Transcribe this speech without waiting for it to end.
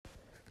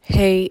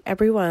Hey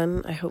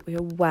everyone, I hope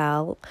you're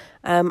well.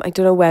 I don't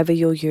know whether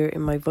you're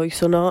hearing my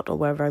voice or not, or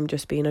whether I'm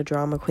just being a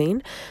drama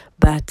queen,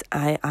 but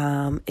I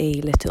am a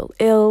little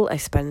ill. I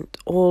spent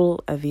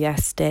all of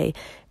yesterday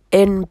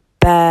in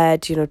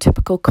bed,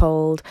 typical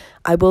cold.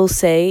 I will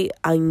say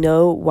I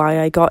know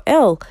why I got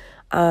ill.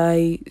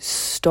 I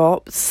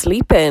stopped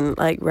sleeping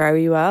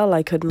very well.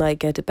 I couldn't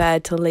get to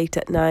bed till late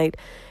at night.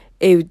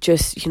 It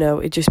just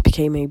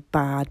became a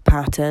bad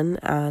pattern,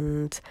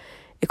 and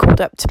it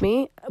caught up to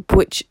me,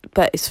 but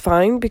it's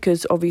fine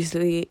because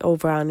obviously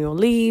over annual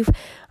leave,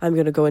 I'm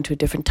going to go into a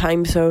different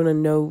time zone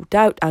and no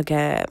doubt I'll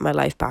get my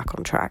life back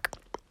on track.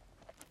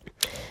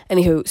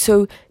 Anywho,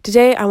 so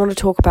today I want to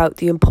talk about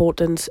the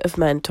importance of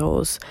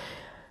mentors.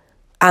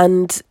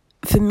 And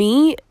for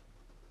me,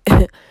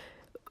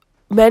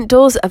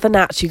 mentors haven't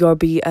actually got to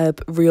be a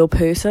real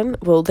person.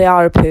 Well, they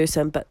are a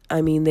person, but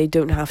they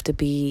don't have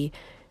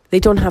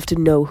to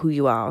know who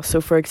you are.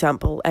 So, for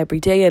example, every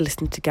day I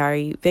listen to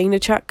Gary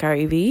Vaynerchuk,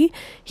 Gary V.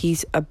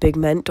 He's a big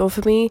mentor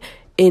for me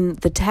in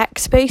the tech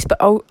space, but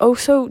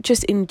also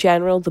just in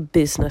general, the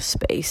business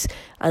space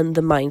and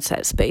the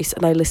mindset space.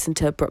 And I listen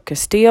to Brooke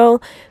Castillo,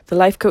 the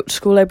Life Coach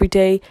School, every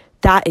day.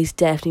 That is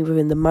definitely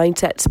within the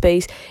mindset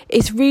space.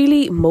 It's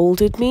really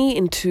molded me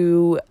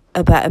into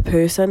a better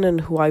person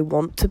and who I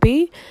want to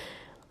be.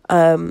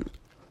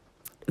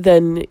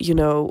 Than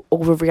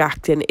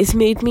overreacting. It's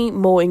made me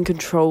more in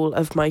control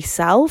of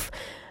myself,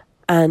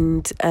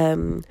 and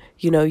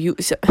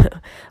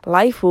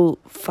life will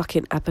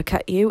fucking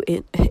uppercut you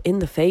in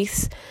the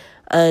face,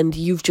 and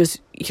you've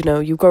just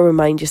you've got to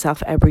remind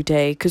yourself every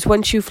day, because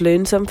once you've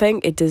learned something,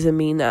 it doesn't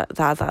mean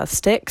that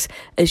sticks.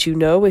 As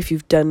if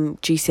you've done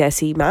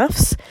GCSE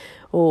maths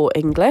or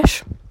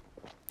English,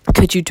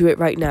 could you do it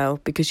right now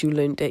because you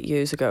learned it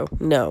years ago?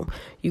 No,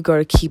 you got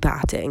to keep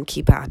at it and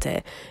keep at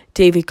it.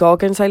 David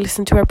Goggins I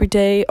listen to every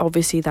day.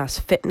 Obviously that's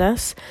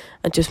fitness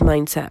and just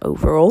mindset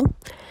overall.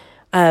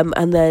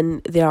 And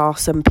then there are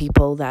some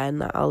people then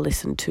that I'll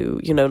listen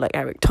to, like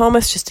Eric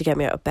Thomas, just to get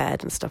me out of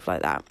bed and stuff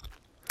like that.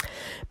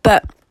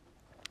 But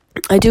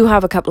I do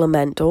have a couple of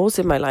mentors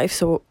in my life.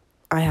 So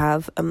I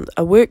have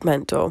a work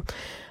mentor,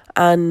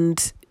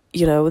 and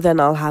then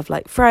I'll have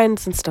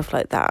friends and stuff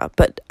like that.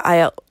 But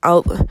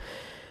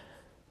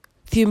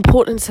the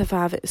importance of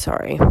having,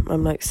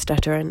 I'm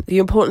stuttering. The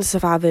importance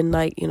of having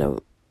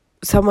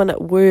someone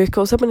at work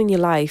or someone in your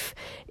life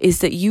is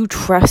that you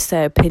trust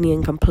their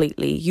opinion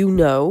completely.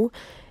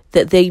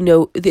 That they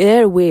know,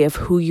 they're aware of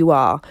who you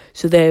are.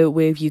 So they're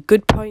aware of your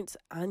good points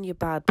and your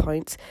bad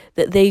points,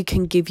 that they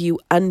can give you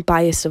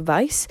unbiased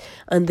advice,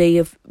 and they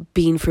have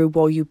been through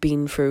what you've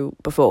been through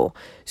before.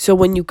 So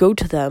when you go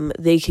to them,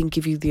 they can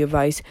give you the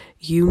advice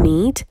you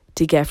need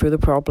to get through the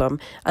problem.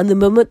 And the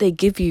moment they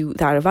give you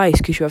that advice,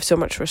 because you have so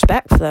much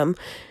respect for them,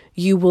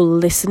 you will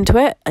listen to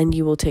it and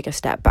you will take a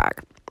step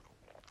back.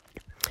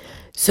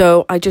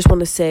 So I just want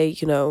to say,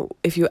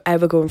 if you're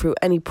ever going through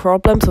any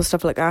problems or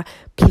stuff like that,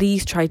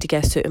 please try to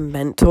get certain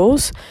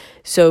mentors.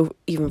 So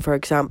even, for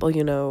example,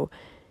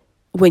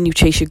 when you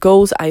chase your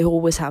goals, I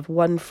always have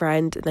one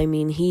friend,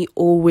 and he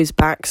always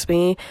backs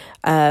me,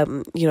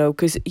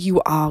 because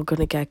you are going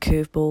to get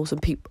curveballs and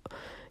people,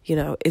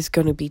 it's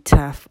going to be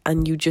tough,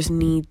 and you just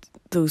need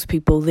those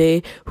people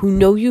there who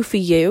know you for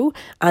you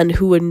and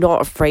who are not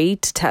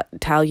afraid to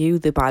tell you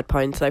the bad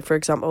points. For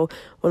example,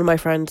 one of my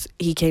friends,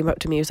 he came up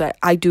to me, he was like,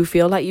 I do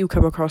feel like you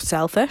come across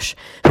selfish,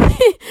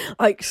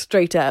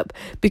 straight up,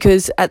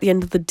 because at the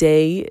end of the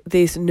day,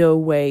 there's no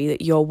way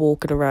that you're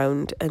walking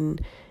around and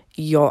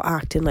you're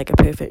acting like a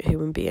perfect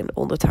human being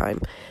all the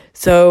time.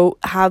 So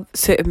have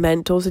certain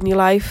mentors in your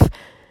life,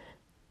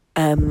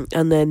 and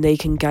then they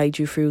can guide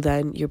you through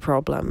then your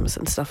problems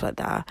and stuff like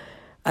that.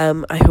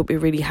 I hope it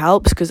really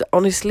helps, because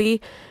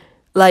honestly,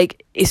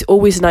 it's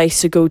always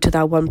nice to go to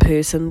that one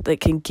person that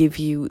can give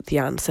you the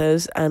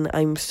answers, and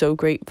I'm so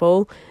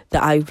grateful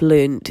that I've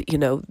learned,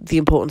 the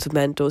importance of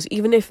mentors.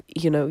 Even if,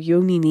 you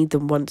only need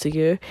them once a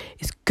year,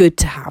 it's good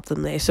to have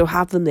them there. So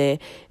have them there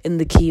in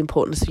the key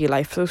importance of your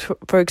life. So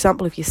for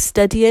example, if you're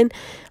studying,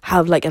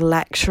 have a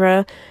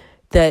lecturer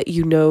that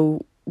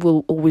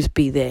will always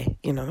be there,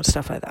 and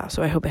stuff like that.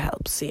 So I hope it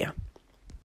helps. See ya.